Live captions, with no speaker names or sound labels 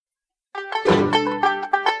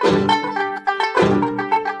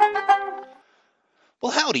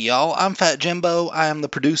Howdy, y'all. I'm Fat Jimbo. I am the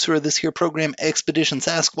producer of this here program, Expedition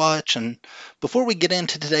Sasquatch. And before we get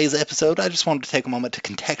into today's episode, I just wanted to take a moment to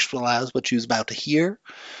contextualize what you're about to hear.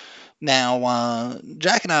 Now,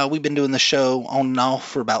 Jack and I, we've been doing the show on and off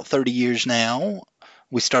for about 30 years now.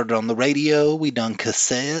 We started on the radio, we done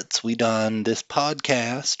cassettes, we done this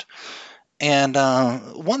podcast. And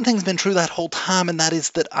one thing's been true that whole time, and that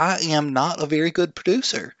is that I am not a very good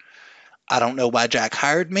producer. I don't know why Jack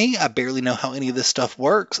hired me. I barely know how any of this stuff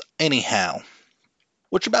works. Anyhow,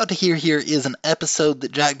 what you're about to hear here is an episode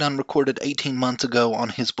that Jack Dunn recorded 18 months ago on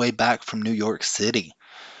his way back from New York City.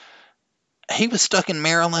 He was stuck in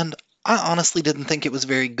Maryland. I honestly didn't think it was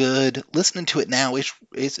very good. Listening to it now,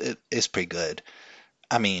 it's pretty good.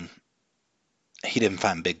 I mean, he didn't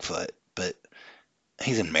find Bigfoot, but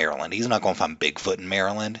he's in Maryland. He's not going to find Bigfoot in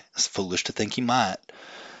Maryland. It's foolish to think he might.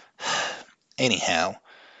 Anyhow,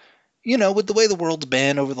 with the way the world's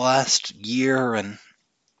been over the last year and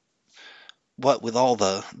what with all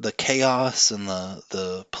the chaos and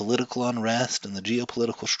the political unrest and the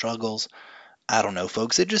geopolitical struggles, I don't know,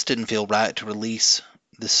 folks. It just didn't feel right to release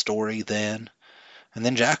this story then. And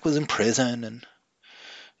then Jack was in prison and,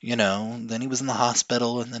 then he was in the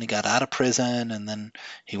hospital and then he got out of prison and then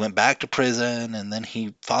he went back to prison and then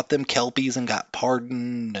he fought them Kelpies and got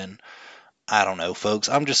pardoned. And I don't know, folks.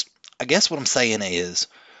 I guess what I'm saying is,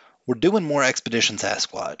 we're doing more Expedition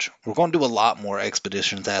Sasquatch. We're going to do a lot more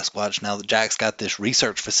Expedition Sasquatch now that Jack's got this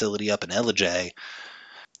research facility up in Ellijay.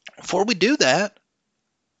 Before we do that,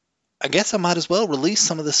 I guess I might as well release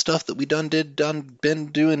some of the stuff that we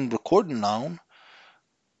been doing recording on.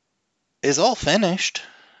 It's all finished.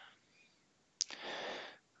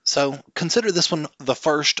 So consider this one the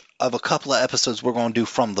first of a couple of episodes we're going to do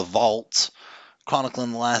from the vaults,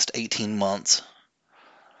 chronicling the last 18 months.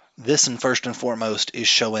 This, and first and foremost, is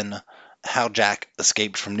showing how Jack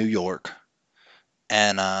escaped from New York.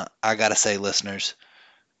 And I gotta say, listeners,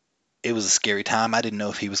 it was a scary time. I didn't know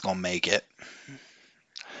if he was gonna make it.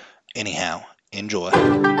 Anyhow, enjoy.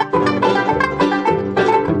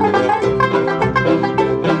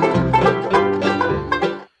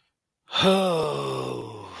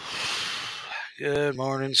 Oh, good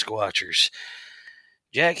morning, Squatchers.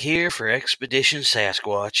 Jack here for Expedition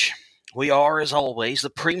Sasquatch. We are, as always, the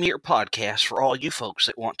premier podcast for all you folks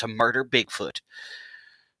that want to murder Bigfoot.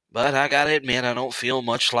 But I gotta admit, I don't feel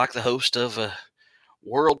much like the host of a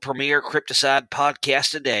world premiere crypticide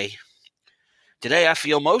podcast today. Today I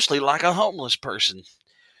feel mostly like a homeless person,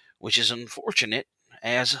 which is unfortunate,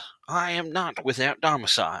 as I am not without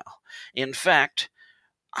domicile. In fact,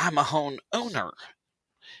 I'm a home owner,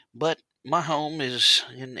 but my home is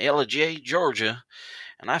in Ellijay, Georgia,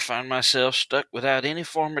 and I find myself stuck without any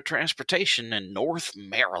form of transportation in North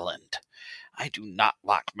Maryland. I do not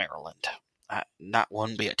like Maryland. Not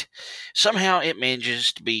one bit. Somehow it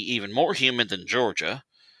manages to be even more humid than Georgia,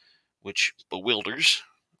 which bewilders,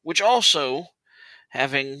 which also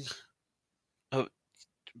having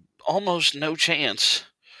almost no chance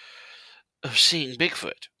of seeing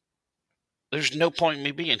Bigfoot. There's no point in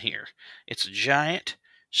me being here. It's a giant,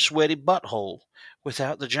 sweaty butthole.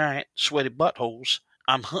 Without the giant, sweaty buttholes,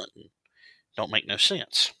 I'm hunting. Don't make no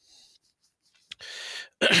sense.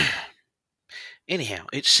 Anyhow,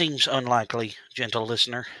 it seems unlikely, gentle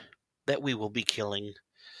listener, that we will be killing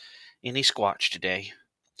any Squatch today.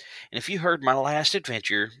 And if you heard my last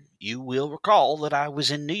adventure, you will recall that I was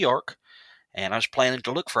in New York, and I was planning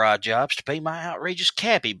to look for odd jobs to pay my outrageous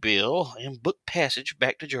cabbie bill and book passage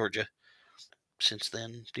back to Georgia. Since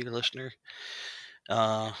then, dear listener,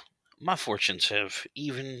 my fortunes have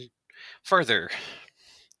even further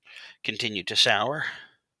continued to sour.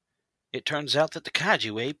 It turns out that the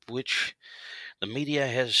kaiju ape, which the media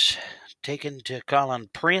has taken to calling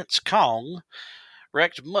Prince Kong,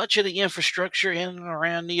 wrecked much of the infrastructure in and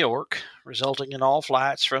around New York, resulting in all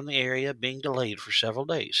flights from the area being delayed for several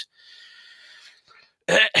days.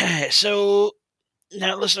 So,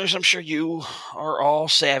 now listeners, I'm sure you are all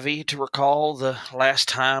savvy to recall the last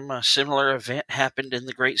time a similar event happened in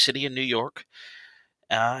the great city of New York.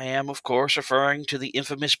 I am, of course, referring to the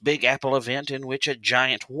infamous Big Apple event in which a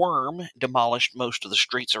giant worm demolished most of the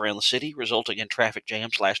streets around the city, resulting in traffic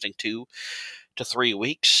jams lasting 2 to 3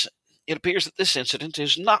 weeks. It appears that this incident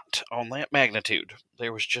is not on that magnitude.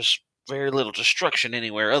 There was just very little destruction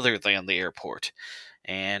anywhere other than the airport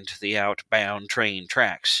and the outbound train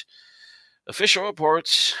tracks. Official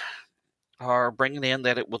reports are bringing in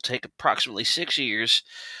that it will take approximately 6 years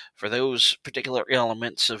for those particular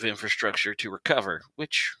elements of infrastructure to recover,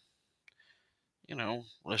 which,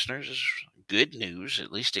 listeners, is good news.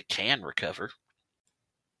 At least it can recover.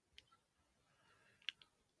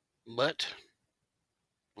 But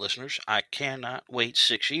listeners, I cannot wait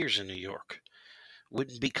 6 years in New York.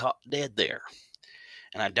 Wouldn't be caught dead there.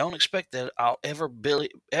 And I don't expect that I'll ever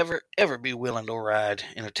be willing to ride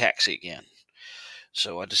in a taxi again.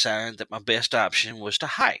 So I decided that my best option was to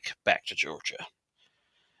hike back to Georgia,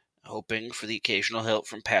 hoping for the occasional help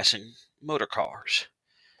from passing motor cars.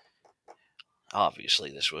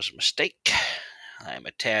 Obviously, this was a mistake. I am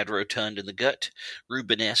a tad rotund in the gut,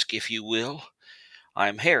 Rubenesque, if you will. I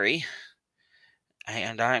am hairy,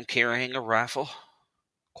 and I am carrying a rifle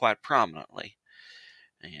quite prominently.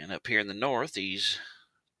 And up here in the north, these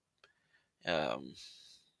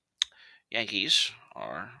Yankees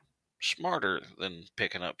are smarter than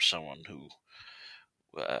picking up someone who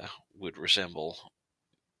would resemble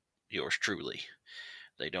yours truly.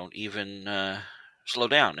 They don't even slow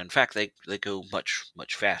down. In fact, they go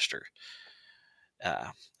much faster.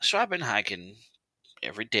 So I've been hiking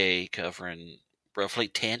every day, covering roughly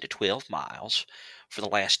 10 to 12 miles for the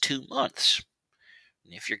last 2 months.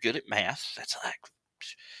 And if you're good at math, that's like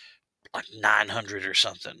 900 or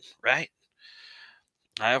something, right?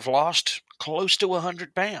 I have lost close to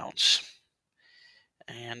 100 pounds.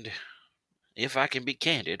 And if I can be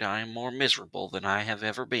candid, I am more miserable than I have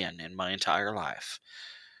ever been in my entire life.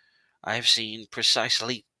 I have seen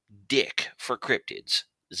precisely dick for cryptids.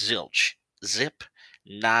 Zilch. Zip.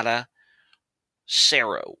 Nada.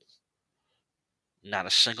 Zero. Not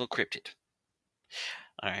a single cryptid.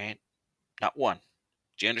 Alright? Not one.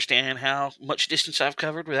 Do you understand how much distance I've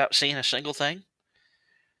covered without seeing a single thing?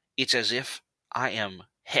 It's as if I am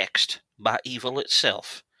hexed by evil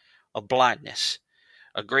itself. A blindness.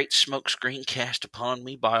 A great smokescreen cast upon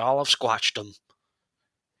me by all of Squatchdom.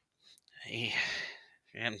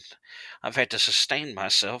 And I've had to sustain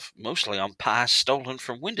myself mostly on pies stolen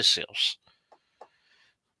from windowsills.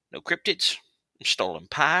 No cryptids, stolen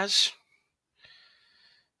pies,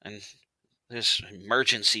 and this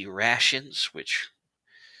emergency rations, which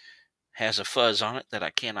has a fuzz on it that I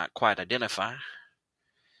cannot quite identify,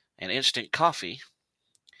 and instant coffee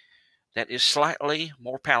that is slightly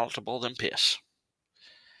more palatable than piss.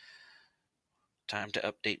 Time to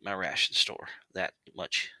update my ration store. That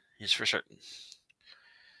much is for certain.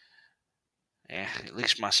 At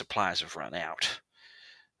least my supplies have run out.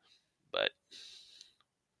 But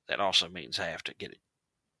that also means I have to get it.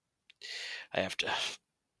 I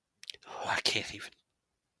can't even.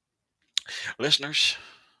 Listeners,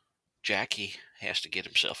 Jackie has to get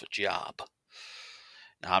himself a job.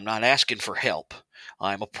 Now, I'm not asking for help.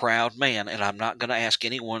 I'm a proud man, and I'm not going to ask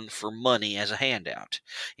anyone for money as a handout.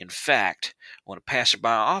 In fact, when a passerby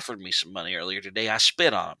offered me some money earlier today, I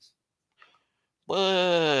spit on him.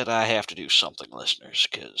 But I have to do something, listeners,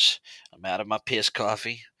 because I'm out of my piss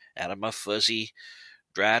coffee, out of my fuzzy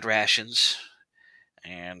dried rations,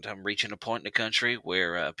 and I'm reaching a point in the country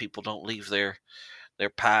where people don't leave their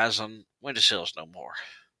pies on windowsills no more.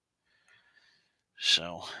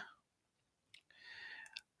 So,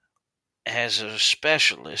 as a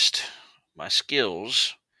specialist, my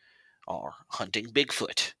skills are hunting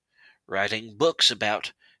Bigfoot, writing books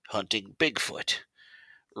about hunting Bigfoot,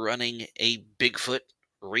 running a Bigfoot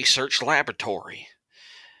research laboratory.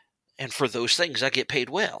 And for those things, I get paid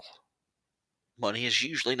well. Money is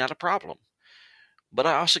usually not a problem. But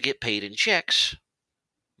I also get paid in checks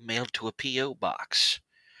mailed to a P.O. box,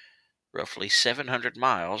 roughly 700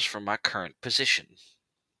 miles from my current position.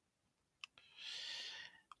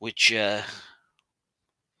 Which, it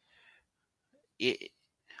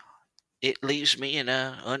leaves me in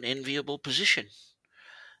an unenviable position.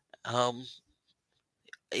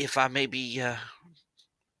 If I may be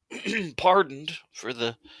pardoned for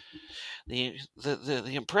the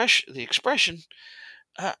expression,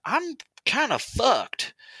 I'm kind of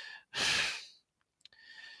fucked.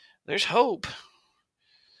 There's hope,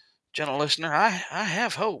 gentle listener. I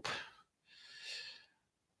have hope,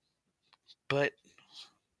 but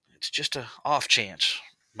it's just a off chance,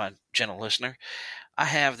 my gentle listener. I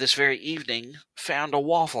have this very evening found a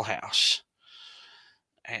Waffle House,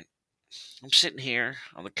 and I'm sitting here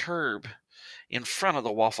on the curb in front of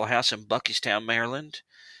the Waffle House in Buckystown, Maryland,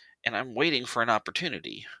 and I'm waiting for an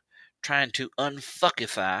opportunity, trying to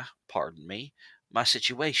unfuckify, pardon me, my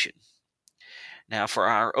situation. Now, for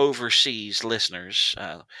our overseas listeners,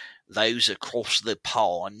 those across the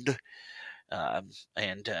pond, I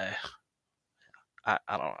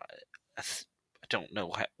don't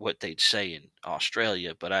know what they'd say in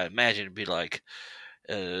Australia, but I imagine it'd be like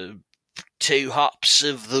 2 hops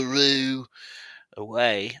of the roo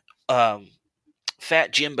away.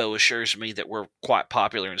 Fat Jimbo assures me that we're quite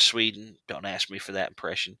popular in Sweden. Don't ask me for that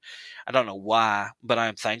impression. I don't know why, but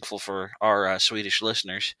I'm thankful for our Swedish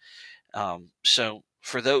listeners. So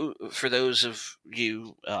for those of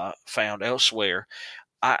you found elsewhere,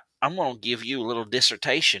 I'm going to give you a little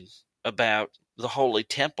dissertation about the holy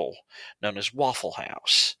temple known as Waffle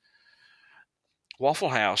House. Waffle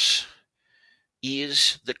House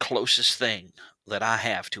is the closest thing that I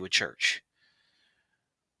have to a church.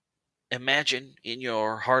 Imagine in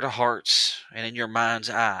your heart of hearts and in your mind's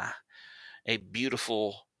eye a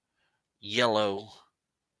beautiful yellow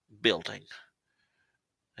building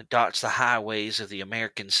that dots the highways of the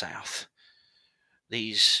American South.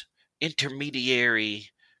 These intermediary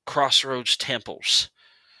crossroads temples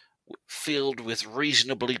filled with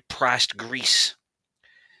reasonably priced grease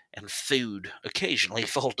and food occasionally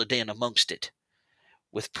folded in amongst it,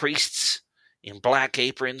 with priests in black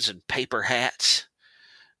aprons and paper hats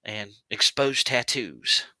and exposed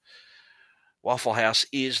tattoos. Waffle House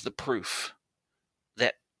is the proof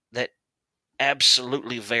that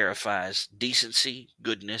absolutely verifies decency,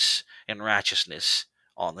 goodness, and righteousness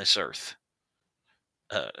on this earth.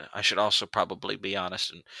 I should also probably be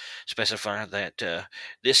honest and specify that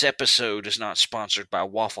this episode is not sponsored by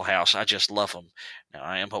Waffle House. I just love them. Now,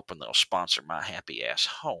 I am hoping they'll sponsor my happy ass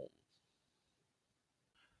home.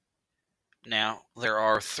 Now, there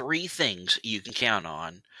are 3 things you can count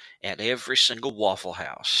on at every single Waffle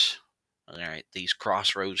House. All right, these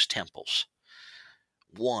crossroads temples.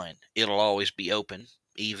 1, it'll always be open,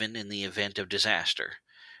 even in the event of disaster.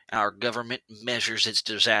 Our government measures its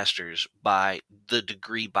disasters by the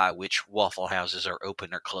degree by which Waffle Houses are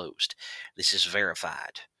open or closed. This is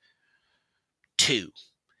verified. 2,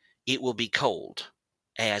 it will be cold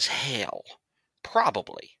as hell,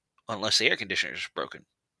 probably, unless the air conditioner is broken,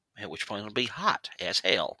 at which point it'll be hot as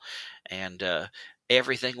hell, and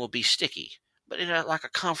everything will be sticky, but in like a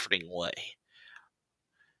comforting way.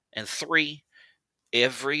 And 3,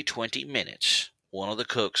 every 20 minutes, one of the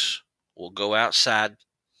cooks will go outside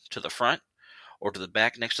to the front or to the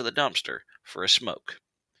back next to the dumpster for a smoke.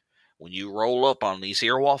 When you roll up on these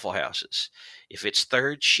here Waffle Houses, if it's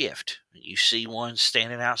third shift and you see one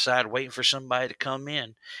standing outside waiting for somebody to come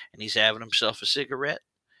in and he's having himself a cigarette,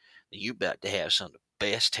 then you about to have some of the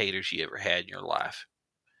best taters you ever had in your life.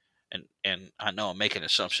 And I know I'm making an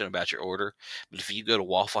assumption about your order, but if you go to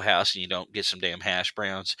Waffle House and you don't get some damn hash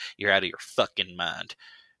browns, you're out of your fucking mind.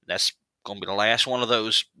 That's going to be the last one of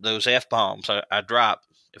those F-bombs I drop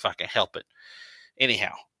if I can help it.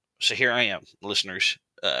 Anyhow, so here I am, listeners,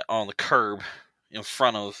 on the curb in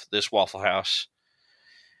front of this Waffle House.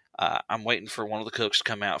 I'm waiting for one of the cooks to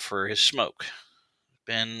come out for his smoke.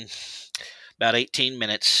 Been about 18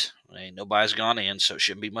 minutes. Nobody's gone in, so it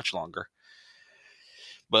shouldn't be much longer.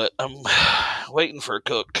 But I'm waiting for a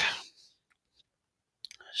cook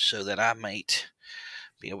so that I might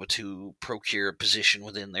be able to procure a position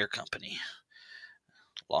within their company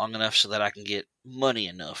long enough so that I can get money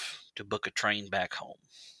enough to book a train back home.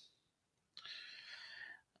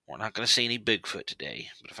 We're not going to see any Bigfoot today,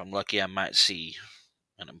 but if I'm lucky, I might see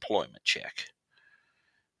an employment check.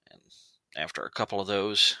 And after a couple of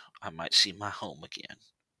those, I might see my home again.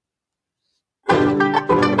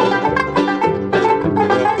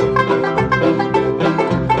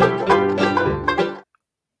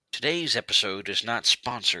 Today's episode is not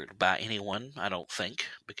sponsored by anyone, I don't think,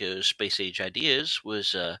 because Space Age Ideas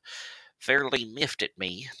was fairly miffed at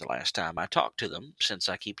me the last time I talked to them, since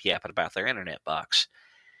I keep yapping about their internet box.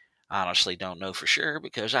 I honestly don't know for sure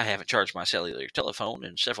because I haven't charged my cellular telephone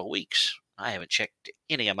in several weeks. I haven't checked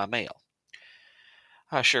any of my mail.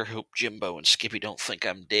 I sure hope Jimbo and Skippy don't think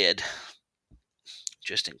I'm dead.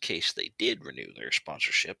 Just in case they did renew their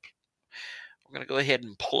sponsorship. We're going to go ahead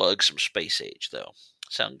and plug some Space Age, though.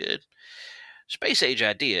 Sound good? Space Age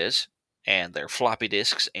Ideas and their floppy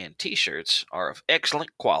disks and t-shirts are of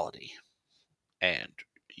excellent quality. And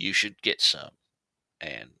you should get some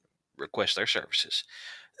and request their services.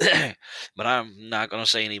 But I'm not going to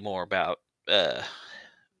say any more about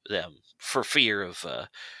them for fear of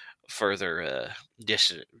further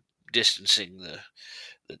distancing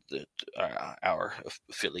our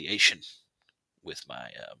affiliation with my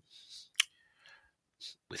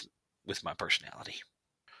with my personality.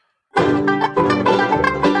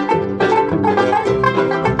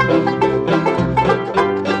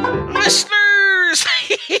 Listeners,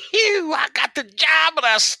 I got the job and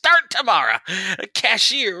I start tomorrow. The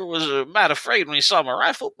cashier was might afraid when he saw my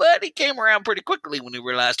rifle, but he came around pretty quickly when he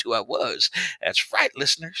realized who I was. That's right,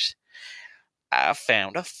 listeners. I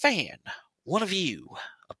found a fan, one of you,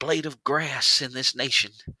 a blade of grass in this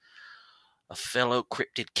nation, a fellow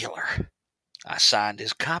cryptid killer. I signed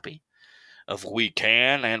his copy of We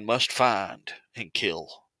Can and Must Find and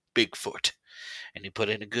Kill Bigfoot, and he put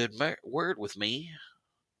in a good word with me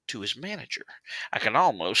to his manager. I can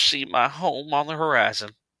almost see my home on the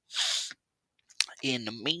horizon. In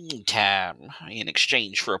the meantime, in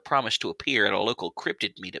exchange for a promise to appear at a local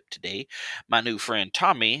cryptid meetup today, my new friend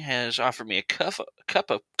Tommy has offered me a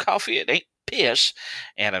cup of coffee it ain't piss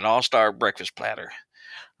and an all-star breakfast platter.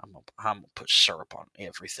 I'm gonna put syrup on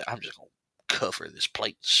everything. I'm just gonna cover this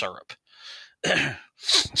plate in syrup.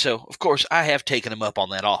 So, of course, I have taken him up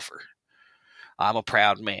on that offer. I'm a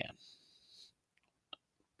proud man.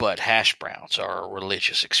 But hash browns are a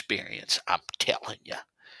religious experience, I'm telling you.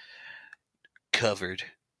 Covered,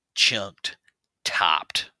 chunked,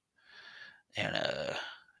 topped, and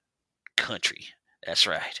country. That's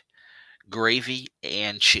right. Gravy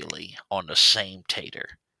and chili on the same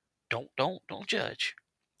tater. Don't judge.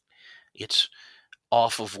 It's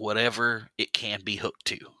off of whatever it can be hooked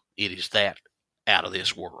to. It is that out of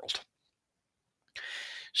this world.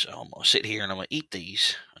 So I'm going to sit here and I'm going to eat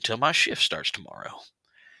these until my shift starts tomorrow.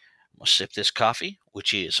 I'm going to sip this coffee,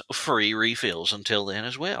 which is free refills until then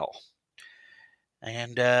as well.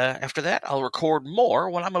 And after that, I'll record more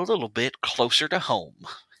when I'm a little bit closer to home.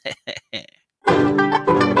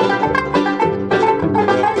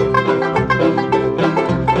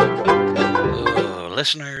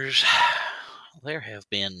 Listeners, there have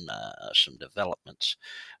been some developments.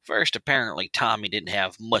 First, apparently Tommy didn't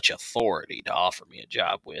have much authority to offer me a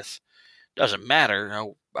job with. Doesn't matter.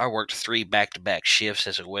 I worked 3 back-to-back shifts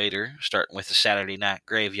as a waiter, starting with the Saturday night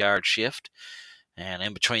graveyard shift. And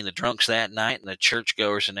in between the drunks that night and the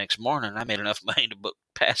churchgoers the next morning, I made enough money to book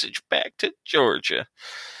passage back to Georgia.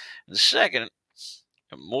 And second,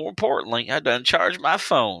 and more importantly, I done charged my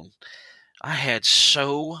phone. I had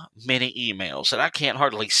so many emails that I can't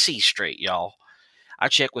hardly see straight, y'all. I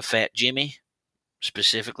checked with Fat Jimmy,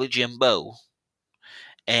 specifically Jimbo,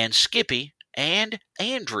 and Skippy and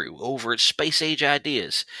Andrew over at Space Age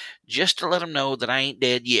Ideas, just to let them know that I ain't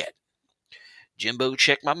dead yet. Jimbo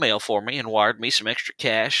checked my mail for me and wired me some extra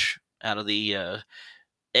cash out of the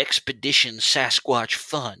Expedition Sasquatch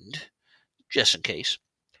Fund, just in case.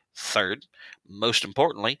 Third, most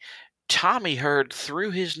importantly, Tommy heard through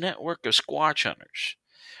his network of Squatch hunters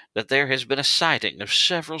that there has been a sighting of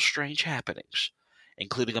several strange happenings,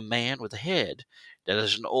 including a man with a head that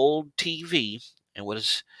is an old TV and what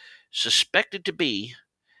is suspected to be,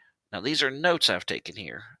 now these are notes I've taken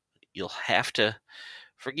here, you'll have to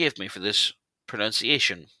forgive me for this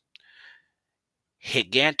pronunciation,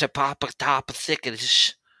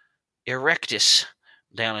 Gigantopithecus erectus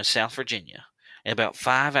down in South Virginia, about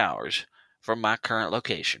 5 hours from my current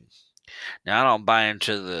location. Now, I don't buy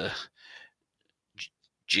into the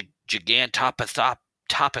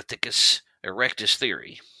Gigantopithecus erectus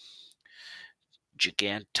theory.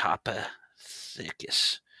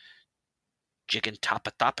 Gigantopithecus.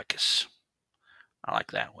 I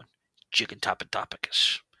like that one.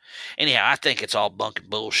 Gigantopithecus. Anyhow, I think it's all bunk and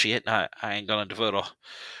bullshit. I ain't going to devote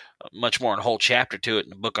much more than a whole chapter to it in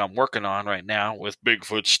the book I'm working on right now with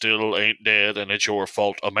Bigfoot Still Ain't Dead and It's Your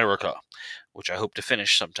Fault, America, which I hope to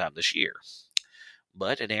finish sometime this year.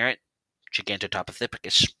 But an errant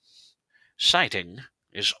Gigantopithecus sighting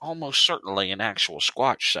is almost certainly an actual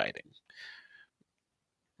Squatch sighting.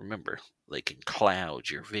 Remember, they can cloud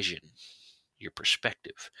your vision, your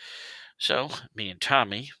perspective. So, me and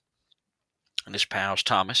Tommy and his pals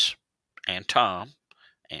Thomas and Tom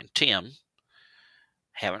and Tim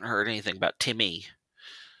haven't heard anything about Timmy.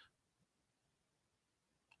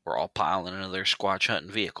 We're all piling into their Squatch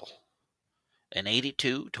hunting vehicle, an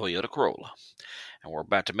 82 Toyota Corolla, and we're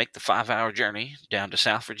about to make the 5-hour journey down to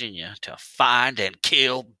South Virginia to find and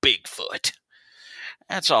kill Bigfoot.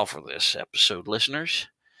 That's all for this episode, listeners.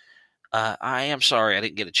 I am sorry I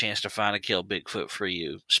didn't get a chance to find and kill Bigfoot for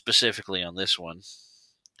you, specifically on this one.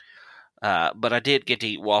 But I did get to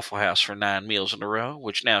eat Waffle House for 9 meals in a row,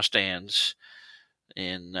 which now stands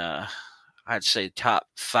in, I'd say, top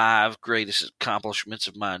 5 greatest accomplishments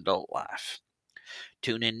of my adult life.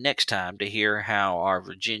 Tune in next time to hear how our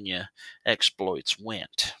Virginia exploits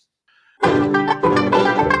went.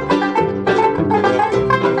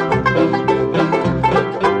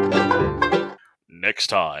 Next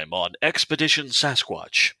time on Expedition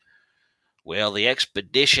Sasquatch. Well, the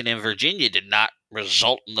expedition in Virginia did not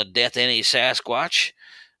result in the death of any Sasquatch.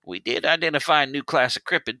 We did identify a new class of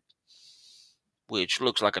cryptid, which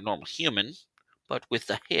looks like a normal human, but with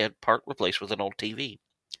the head part replaced with an old TV.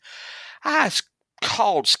 I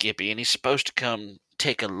called Skippy, and he's supposed to come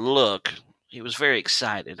take a look. He was very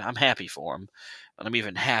excited. I'm happy for him, but I'm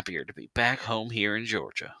even happier to be back home here in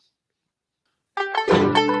Georgia.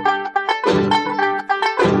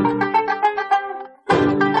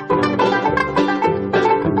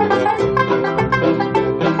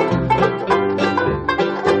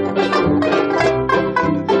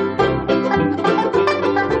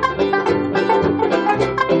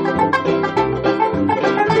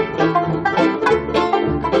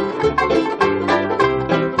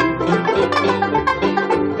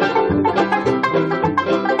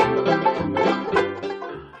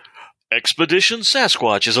 Expedition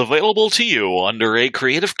Sasquatch is available to you under a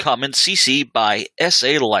Creative Commons CC by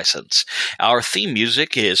SA license. Our theme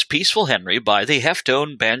music is Peaceful Henry by the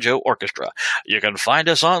Heftone Banjo Orchestra. You can find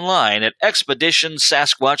us online at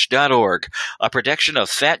expeditionsasquatch.org, a production of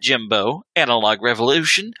Fat Jimbo, Analog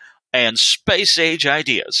Revolution, and Space Age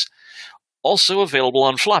Ideas. Also available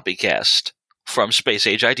on Floppycast from Space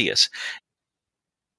Age Ideas.